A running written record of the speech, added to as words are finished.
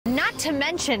to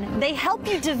mention, they help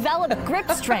you develop grip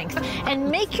strength and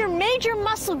make your major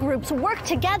muscle groups work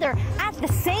together at the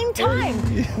same time.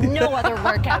 No other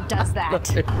workout does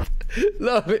that.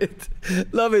 Love it.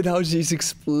 Love it how she's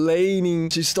explaining.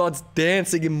 She starts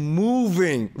dancing and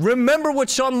moving. Remember what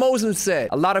Sean Mosley said.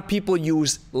 A lot of people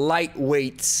use light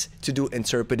weights to do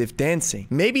interpretive dancing.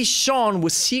 Maybe Sean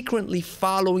was secretly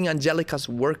following Anjelica's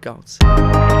workouts.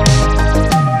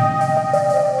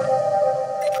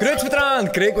 Grüezi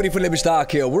miteinander, Gregory von Lebe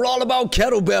Stark here. We're all about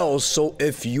kettlebells, so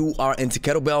if you are into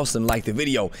kettlebells, then like the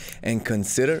video and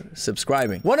consider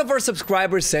subscribing. One of our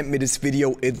subscribers sent me this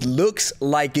video. It looks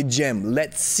like a gem.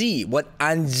 Let's see what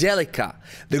Anjelica,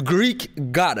 the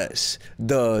Greek goddess,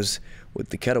 does with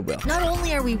the kettlebell. Not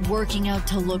only are we working out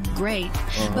to look great,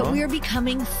 but we are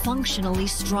becoming functionally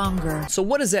stronger. So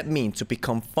what does that mean, to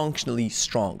become functionally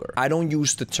stronger? I don't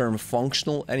use the term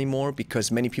functional anymore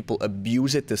because many people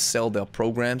abuse it to sell their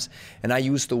programs, and I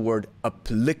use the word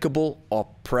applicable or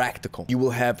practical. You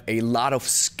will have a lot of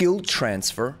skill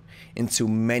transfer into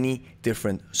many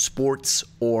different sports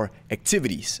or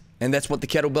activities. And that's what the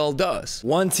kettlebell does.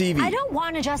 One TV. I don't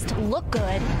want to just look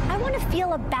good. I want to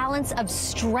feel a balance of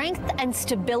strength and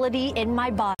stability in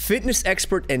my body. Fitness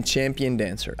expert and champion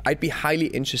dancer. I'd be highly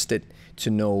interested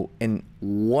to know in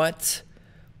what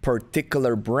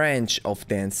particular branch of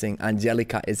dancing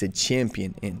Anjelica is a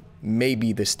champion in.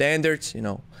 Maybe the standards, you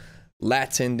know,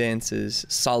 Latin dances,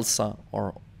 salsa,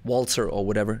 or waltzer or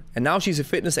whatever. And now she's a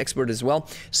fitness expert as well.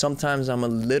 Sometimes I'm a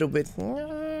little bit...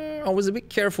 I was a bit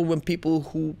careful when people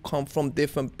who come from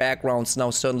different backgrounds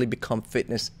now suddenly become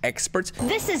fitness experts.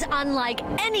 This is unlike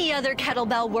any other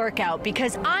kettlebell workout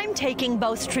because I'm taking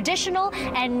both traditional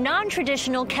and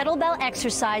non-traditional kettlebell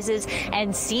exercises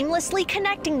and seamlessly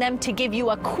connecting them to give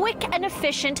you a quick and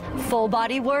efficient full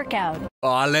body workout.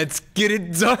 Oh, let's get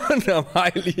it done. I'm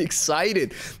highly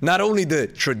excited. Not only the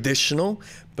traditional,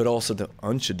 but also the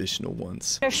untraditional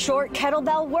ones. A short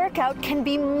kettlebell workout can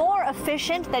be more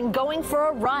efficient than going for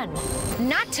a run.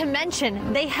 Not to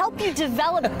mention, they help you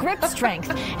develop grip strength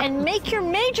and make your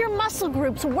major muscle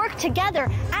groups work together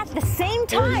at the same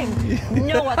time.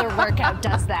 No other workout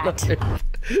does that.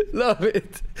 Love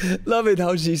it. Love it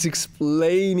how she's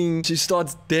explaining. She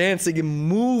starts dancing and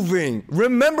moving.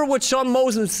 Remember what Sean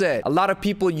Mosley said. A lot of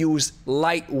people use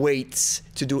light weights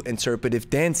to do interpretive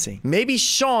dancing. Maybe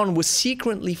Sean was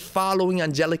secretly following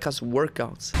Anjelica's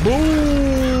workouts.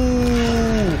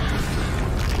 Boom!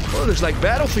 Oh, looks like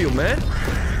Battlefield, man.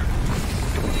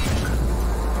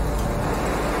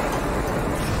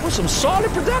 Oh, some solid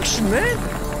production, man.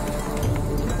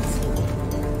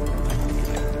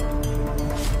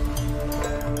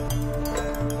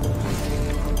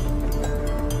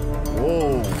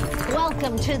 Whoa.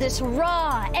 Welcome to this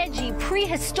raw, edgy,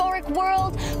 prehistoric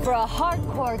world for a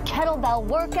hardcore kettlebell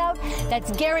workout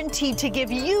that's guaranteed to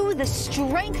give you the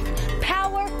strength,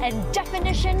 power, and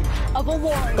definition of a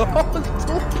warrior.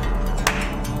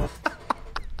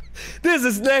 This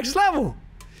is next level.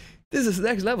 This is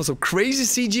next level. So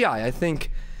crazy CGI. I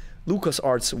think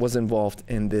LucasArts was involved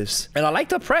in this. And I like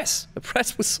the press. The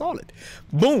press was solid.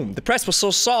 Boom. The press was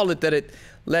so solid that it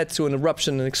led to an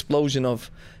eruption and explosion of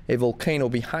a volcano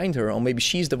behind her, or maybe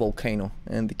she's the volcano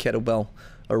and the kettlebell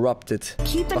erupted.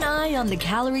 Keep an eye on the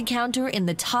calorie counter in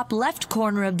the top left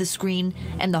corner of the screen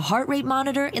and the heart rate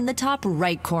monitor in the top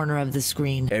right corner of the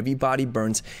screen. Everybody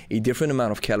burns a different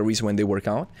amount of calories when they work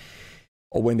out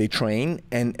or when they train,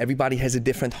 and everybody has a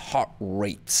different heart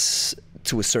rates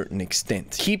to a certain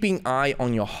extent. Keeping an eye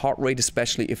on your heart rate,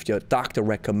 especially if your doctor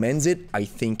recommends it, I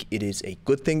think it is a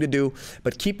good thing to do.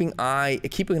 But keeping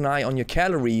an eye on your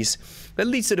calories, that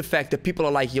leads to the fact that people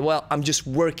are like, yeah, well, I'm just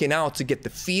working out to get the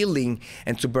feeling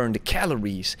and to burn the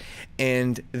calories.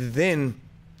 And then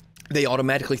they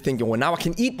automatically think, well, now I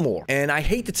can eat more. And I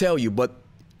hate to tell you, but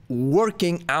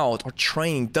working out or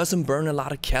training doesn't burn a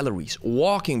lot of calories.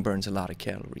 Walking burns a lot of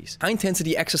calories. High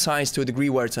intensity exercise to a degree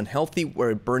where it's unhealthy, where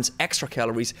it burns extra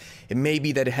calories, it may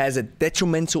be that it has a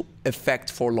detrimental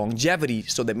effect for longevity,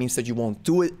 so that means that you won't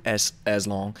do it as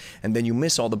long, and then you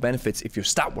miss all the benefits if you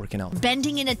stop working out.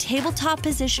 Bending in a tabletop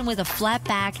position with a flat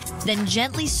back, then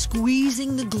gently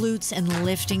squeezing the glutes and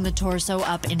lifting the torso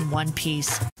up in one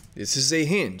piece. This is a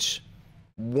hinge.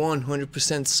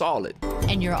 100% solid.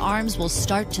 And your arms will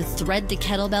start to thread the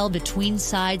kettlebell between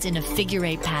sides in a figure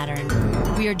 8 pattern.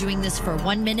 We are doing this for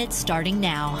 1 minute starting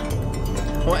now.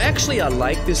 Well, actually, I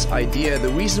like this idea.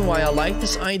 The reason why I like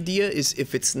this idea is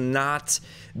if it's not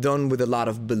done with a lot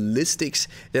of ballistics,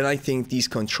 then I think these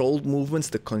controlled movements,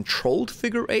 the controlled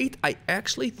figure eight, I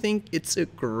actually think it's a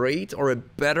great or a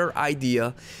better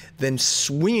idea than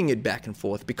swinging it back and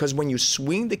forth. Because when you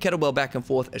swing the kettlebell back and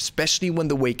forth, especially when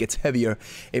the weight gets heavier,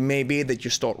 it may be that you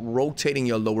start rotating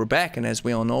your lower back. And as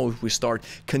we all know, if we start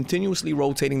continuously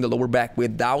rotating the lower back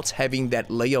without having that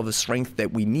layer of strength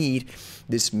that we need,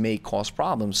 this may cause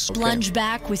problems. Okay. Lunge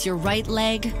back with your right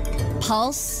leg,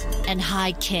 pulse, and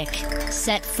high kick.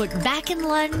 Set foot back and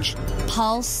lunge,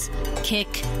 pulse,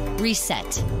 kick,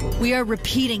 reset. We are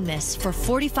repeating this for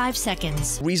 45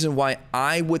 seconds. The reason why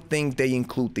I would think they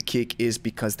include the kick is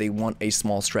because they want a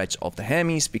small stretch of the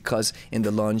hammies, because in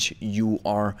the lunge you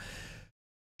are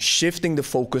shifting the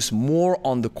focus more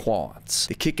on the quads.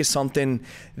 The kick is something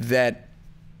that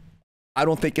I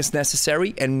don't think is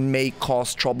necessary and may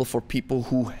cause trouble for people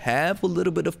who have a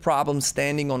little bit of problem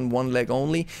standing on one leg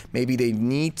only. Maybe they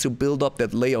need to build up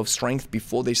that layer of strength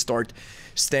before they start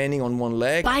standing on one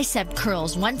leg. Bicep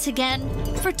curls once again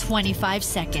for 25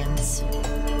 seconds.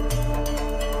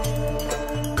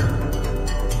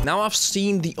 Now I've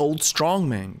seen the old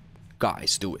strongman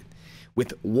guys do it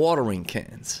with watering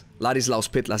cans. Ladislaus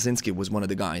Pitlasinski was one of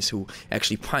the guys who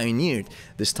actually pioneered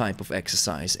this type of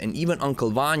exercise. And even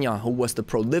Uncle Vanya, who was the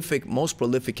most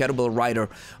prolific kettlebell rider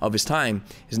of his time,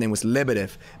 his name was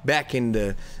Lebedev, back in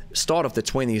the start of the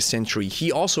 20th century,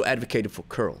 he also advocated for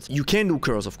curls. You can do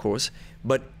curls, of course,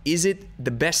 but is it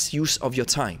the best use of your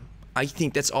time? I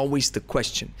think that's always the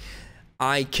question.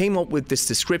 I came up with this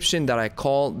description that I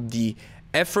call the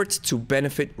effort to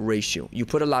benefit ratio. You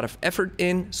put a lot of effort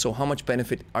in, so how much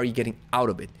benefit are you getting out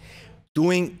of it?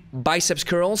 Doing biceps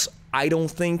curls, I don't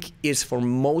think is for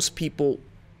most people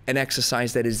an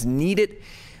exercise that is needed.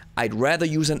 I'd rather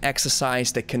use an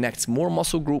exercise that connects more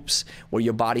muscle groups, where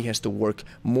your body has to work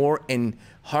more in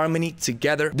harmony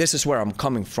together. This is where I'm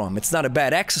coming from. It's not a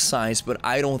bad exercise, but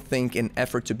I don't think an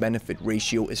effort to benefit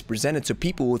ratio is presented to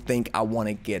people who think, I want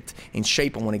to get in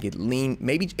shape, I want to get lean.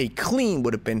 Maybe a clean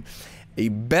would have been a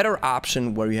better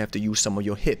option, where you have to use some of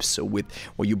your hips. So where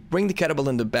you bring the kettlebell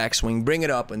in the backswing, bring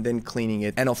it up, and then cleaning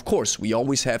it. And of course, we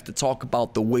always have to talk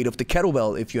about the weight of the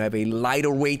kettlebell. If you have a lighter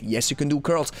weight, yes, you can do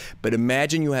curls. But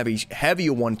imagine you have a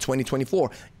heavier one,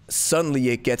 2024. Suddenly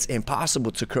it gets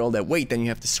impossible to curl that weight, then you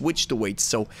have to switch the weights.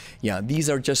 So yeah, these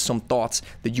are just some thoughts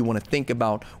that you want to think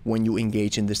about when you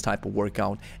engage in this type of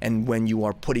workout and when you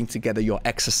are putting together your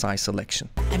exercise selection.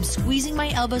 I'm squeezing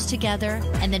my elbows together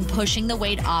and then pushing the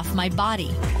weight off my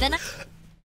body. Then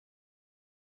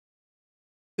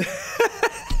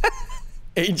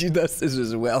Angie does this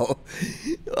as well.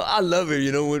 I love it,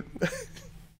 you know.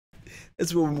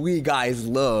 That's what we guys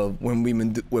love when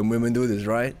women do this,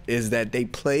 right? Is that they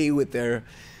play with their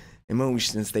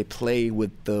emotions, they play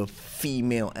with the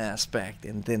female aspect,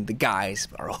 and then the guys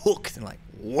are hooked and like,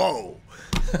 whoa.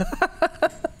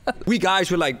 We guys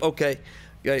were like, okay,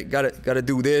 gotta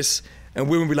do this, and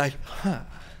women be like, huh.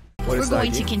 We're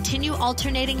going to continue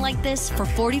alternating like this for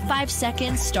 45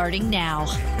 seconds starting now.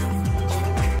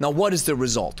 Now, what is the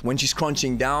result? When she's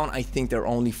crunching down, I think they're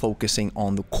only focusing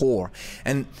on the core.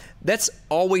 And that's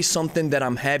always something that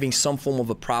I'm having some form of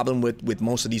a problem with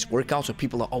most of these workouts, where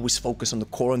people are always focused on the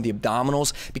core and the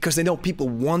abdominals, because they know people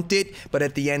want it. But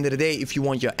at the end of the day, if you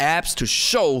want your abs to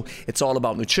show, it's all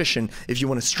about nutrition. If you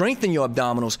want to strengthen your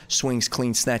abdominals, swings,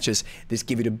 clean snatches, this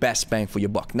give you the best bang for your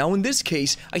buck. Now, in this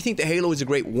case, I think the halo is a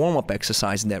great warm-up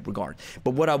exercise in that regard.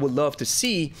 But what I would love to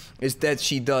see is that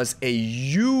she does a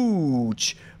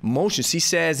huge motion. She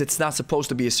says it's not supposed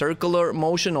to be a circular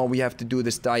motion, or we have to do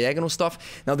this diagonal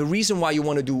stuff. Now, the reason why you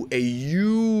want to do a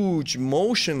huge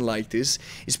motion like this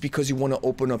is because you want to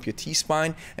open up your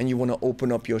T-spine and you want to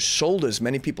open up your shoulders.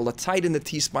 Many people are tight in the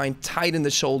T-spine, tight in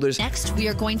the shoulders. Next, we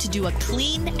are going to do a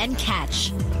clean and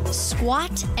catch.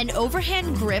 Squat and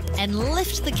overhand grip and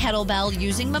lift the kettlebell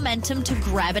using momentum to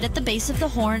grab it at the base of the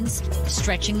horns,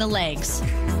 stretching the legs.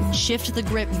 Shift the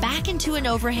grip back into an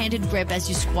overhanded grip as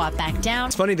you squat back down.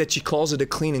 It's funny that she calls it a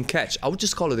clean and catch. I would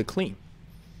just call it a clean.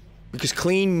 Because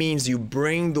clean means you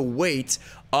bring the weight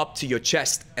up to your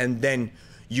chest and then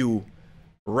you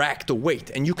rack the weight.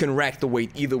 And you can rack the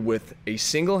weight either with a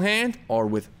single hand or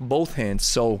with both hands.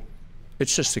 So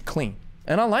it's just a clean.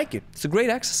 And I like it. It's a great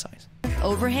exercise.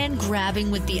 Overhand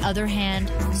grabbing with the other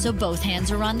hand, so both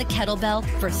hands are on the kettlebell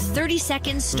for 30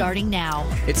 seconds starting now.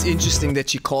 It's interesting that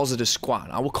she calls it a squat.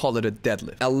 I would call it a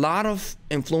deadlift. A lot of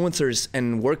influencers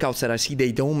and workouts that I see,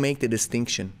 they don't make the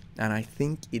distinction. And I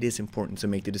think it is important to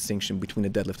make the distinction between a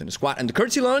deadlift and a squat. And the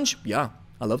curtsy lunge, yeah,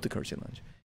 I love the curtsy lunge.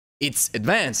 It's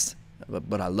advanced,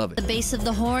 but I love it. The base of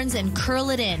the horns and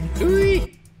curl it in. Ooh.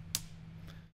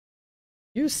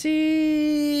 You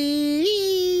see,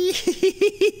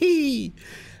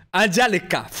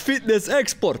 Anjelica, fitness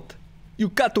expert. You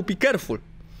got to be careful.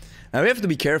 Now we have to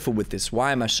be careful with this.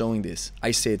 Why am I showing this?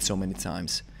 I say it so many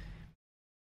times.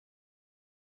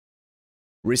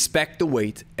 Respect the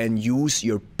weight and use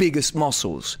your biggest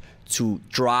muscles to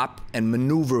drop and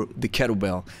maneuver the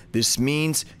kettlebell. This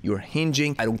means you're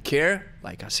hinging. I don't care,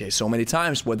 like I say so many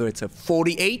times, whether it's a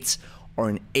 48 or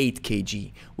an 8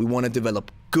 kg. We want to develop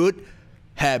good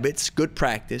habits, good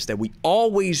practice, that we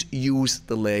always use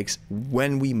the legs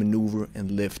when we maneuver and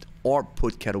lift or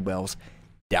put kettlebells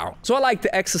down. So I like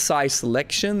the exercise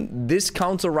selection. This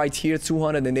counter right here,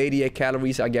 288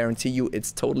 calories, I guarantee you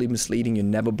it's totally misleading. You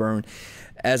never burn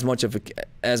as much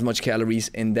calories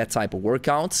in that type of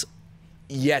workouts.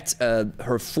 Yet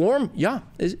her form, yeah,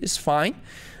 is fine.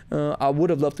 I would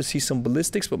have loved to see some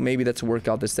ballistics, but maybe that's a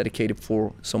workout that's dedicated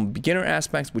for some beginner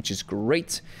aspects, which is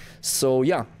great. So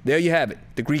yeah, there you have it.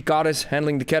 The Greek goddess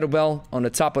handling the kettlebell on the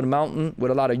top of the mountain with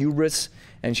a lot of hubris,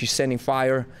 and she's sending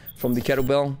fire from the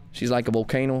kettlebell. She's like a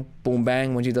volcano, boom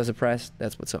bang when she does a press.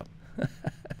 That's what's up.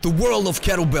 The world of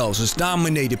kettlebells is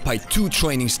dominated by two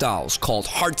training styles called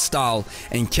hardstyle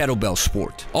and kettlebell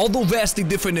sport. Although vastly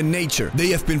different in nature, they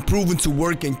have been proven to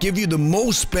work and give you the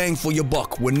most bang for your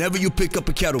buck whenever you pick up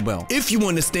a kettlebell, if you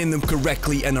understand them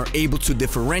correctly and are able to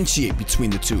differentiate between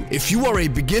the two. If you are a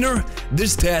beginner,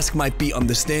 this task might be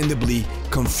understandably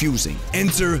confusing.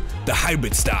 Enter the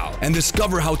hybrid style and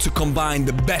discover how to combine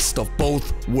the best of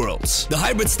both worlds. The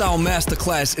hybrid style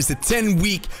masterclass is a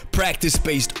 10-week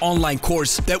practice-based online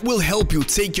course that will help you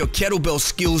take your kettlebell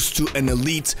skills to an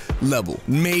elite level,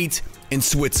 made in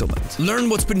Switzerland. Learn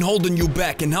what's been holding you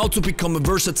back and how to become a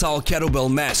versatile kettlebell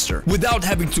master without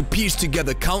having to piece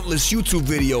together countless YouTube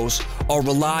videos or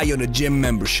rely on a gym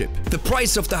membership. The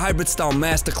price of the hybrid style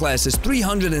masterclass is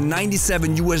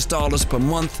 $397 per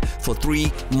month for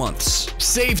 3 months.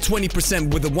 Save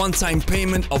 20% with a one-time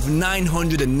payment of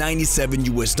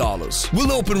 $997.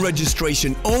 We'll open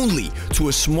registration only to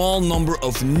a small number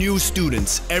of new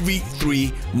students every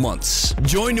 3 months.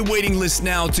 Join the waiting list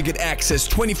now to get access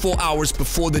 24 hours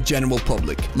before the general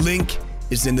public. Link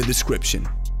is in the description.